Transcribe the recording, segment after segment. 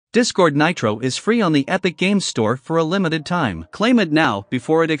Discord Nitro is free on the Epic Games Store for a limited time. Claim it now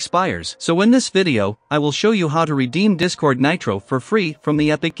before it expires. So in this video, I will show you how to redeem Discord Nitro for free from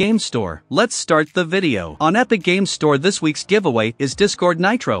the Epic Games Store. Let's start the video. On Epic Games Store, this week's giveaway is Discord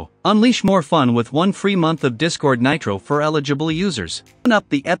Nitro. Unleash more fun with 1 free month of Discord Nitro for eligible users. Open up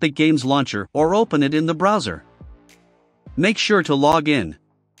the Epic Games launcher or open it in the browser. Make sure to log in.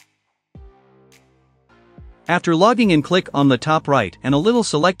 After logging in, click on the top right and a little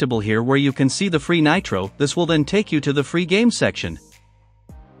selectable here where you can see the free Nitro. This will then take you to the free game section.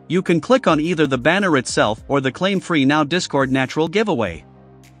 You can click on either the banner itself or the Claim Free Now Discord Natural giveaway.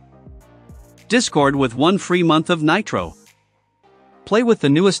 Discord with 1 free month of Nitro. Play with the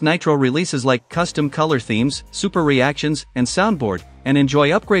newest Nitro releases like custom color themes, super reactions, and soundboard, and enjoy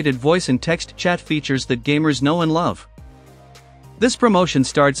upgraded voice and text chat features that gamers know and love. This promotion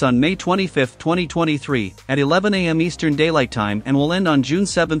starts on May 25, 2023, at 11 a.m. Eastern Daylight Time and will end on June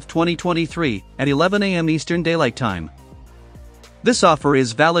 7, 2023, at 11 a.m. Eastern Daylight Time. This offer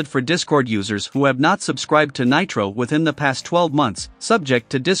is valid for Discord users who have not subscribed to Nitro within the past 12 months, subject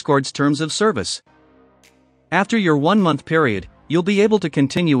to Discord's terms of service. After your 1-month period, you'll be able to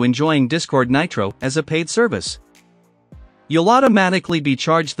continue enjoying Discord Nitro as a paid service. You'll automatically be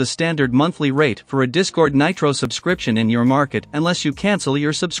charged the standard monthly rate for a Discord Nitro subscription in your market unless you cancel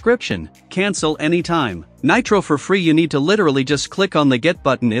your subscription. Cancel anytime. Nitro for free. You need to literally just click on the Get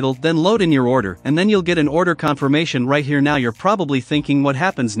button. It'll then load in your order and then you'll get an order confirmation right here. Now you're probably thinking, what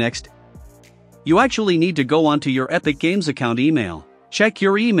happens next? You actually need to go onto your Epic Games account email. Check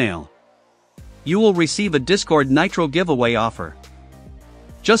your email. You will receive a Discord Nitro giveaway offer.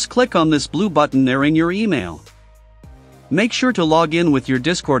 Just click on this blue button there in your email. Make sure to log in with your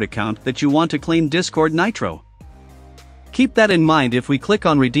Discord account that you want to claim Discord Nitro. Keep that in mind. If we click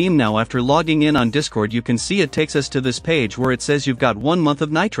on Redeem Now after logging in on Discord, you can see it takes us to this page where it says you've got 1 month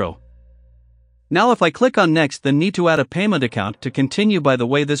of Nitro. Now if I click on Next, then need to add a payment account to continue. By the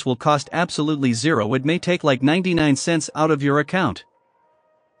way, this will cost absolutely zero. It may take like 99 cents out of your account.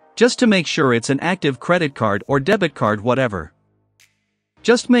 Just to make sure it's an active credit card or debit card, whatever.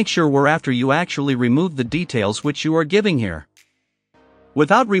 Just make sure we're after you actually remove the details which you are giving here.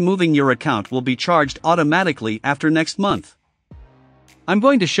 Without removing, your account will be charged automatically after next month. I'm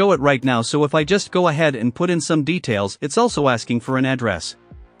going to show it right now, so if I just go ahead and put in some details, it's also asking for an address.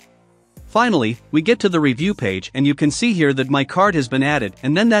 Finally, we get to the review page and you can see here that my card has been added,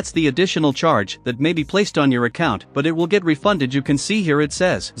 and then that's the additional charge that may be placed on your account, but it will get refunded. You can see here it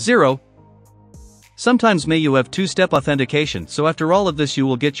says 0. Sometimes you have 2-step authentication, so after all of this you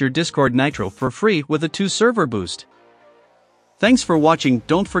will get your Discord Nitro for free with a 2-server boost. Thanks for watching.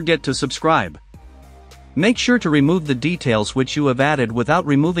 Don't forget to subscribe. Make sure to remove the details which you have added. Without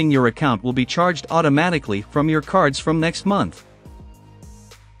removing, your account will be charged automatically from your cards from next month.